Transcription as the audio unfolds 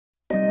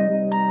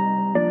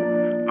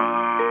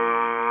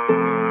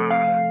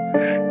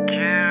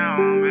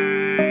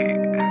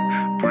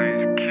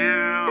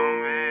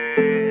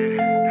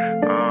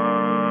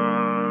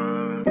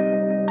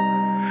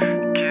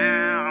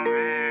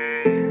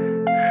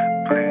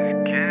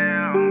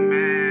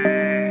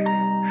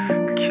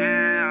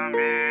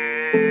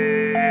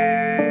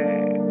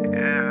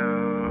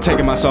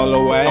Taking my soul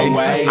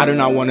away. I do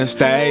not wanna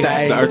stay.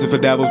 The earth is for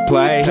devil's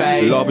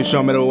play. Lord, please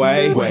show me the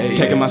way.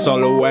 Taking my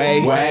soul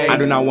away. I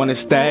do not wanna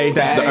stay.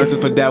 The earth is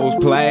for devil's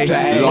play.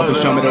 Lord,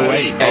 please show me the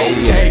way.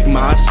 Take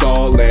my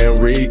soul and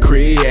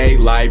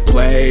recreate like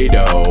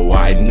Play-Doh.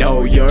 I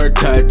know your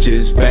touch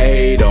is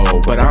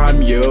fatal, but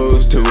I'm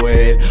used to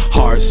it.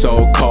 Heart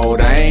so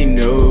cold, I ain't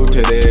new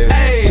to this.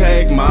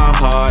 Take my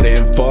heart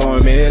and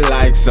form it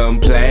like some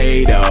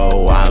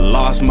Play-Doh. I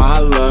lost my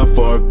love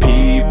for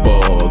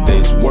people.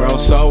 This world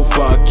so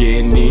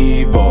fucking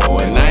evil,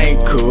 and I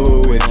ain't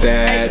cool with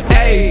that.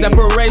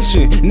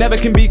 Separation never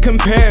can be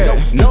compared.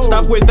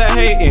 Stop with the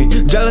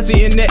hating,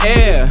 jealousy in the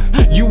air.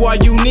 You are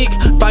unique,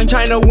 find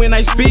China when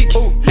I speak.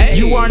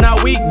 You are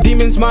not weak,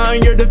 demons smile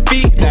on your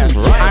defeat.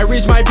 I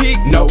reach my peak,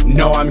 no,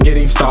 I'm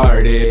getting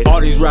started.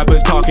 All these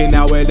rappers talking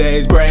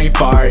nowadays, brain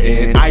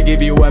farting. I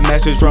give you a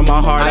message from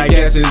my heart, I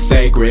guess it's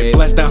sacred.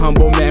 Bless the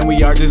humble man,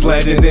 we are just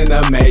legends in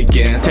the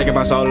making. Taking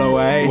my soul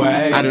away,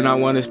 I do not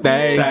wanna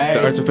stay.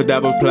 The earth is for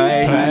devil's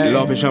play.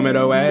 Lord, please show me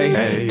the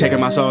way. Taking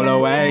my soul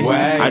away,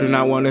 I do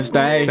not wanna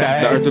stay.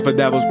 The earth is for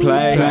devil's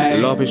play.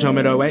 Lord, please show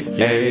me the way.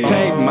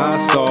 Take my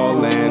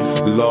soul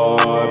and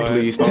Lord,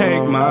 please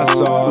take my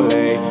soul,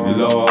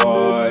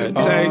 Lord,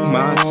 take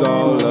my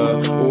soul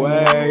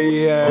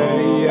away.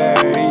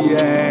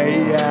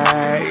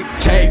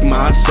 Take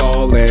my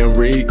soul and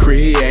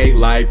recreate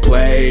like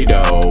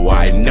Play-Doh.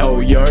 I know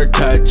your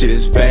touch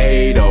is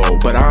fatal,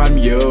 but I'm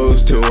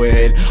used to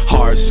it.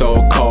 Heart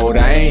so cold,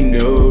 I ain't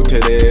new to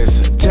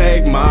this.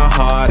 Take my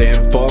heart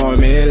and form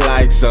it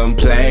like some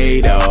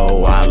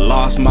Play-Doh. I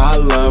lost my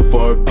love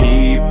for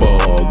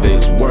people.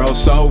 This world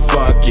so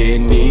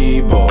fucking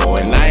evil,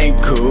 and I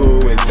ain't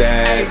cool with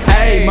that.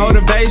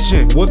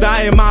 Motivation will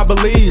die in my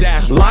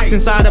beliefs. Locked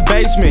inside a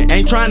basement,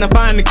 ain't trying to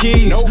find the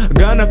keys.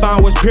 Gonna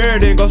find what's pure,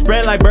 then go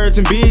spread like birds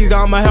and bees.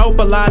 I'ma help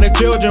a lot of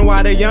children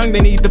while they're young,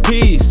 they need the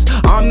peace.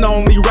 I'm the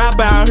only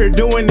rapper out here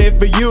doing it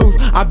for youth.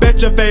 I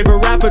bet your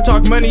favorite rapper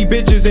talk money,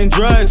 bitches, and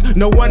drugs.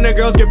 No wonder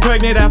girls get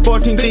pregnant at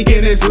 14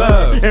 thinking it's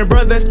love. And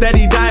brothers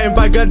steady dying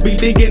by guns be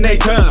thinking they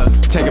tough.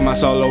 Taking my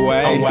soul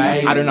away,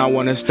 I do not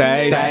wanna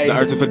stay. The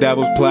earth is for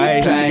devil's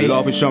play.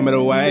 Lord, please show me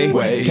the way.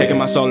 Taking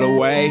my soul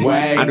away,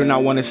 I do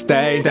not wanna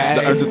stay.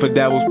 The earth is for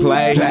devil's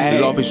play.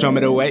 Lord, please show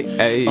me the way.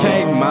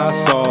 Take my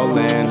soul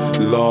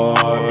and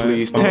Lord,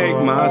 please take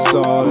my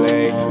soul,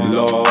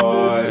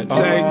 Lord,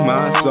 take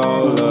my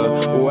soul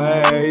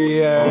away.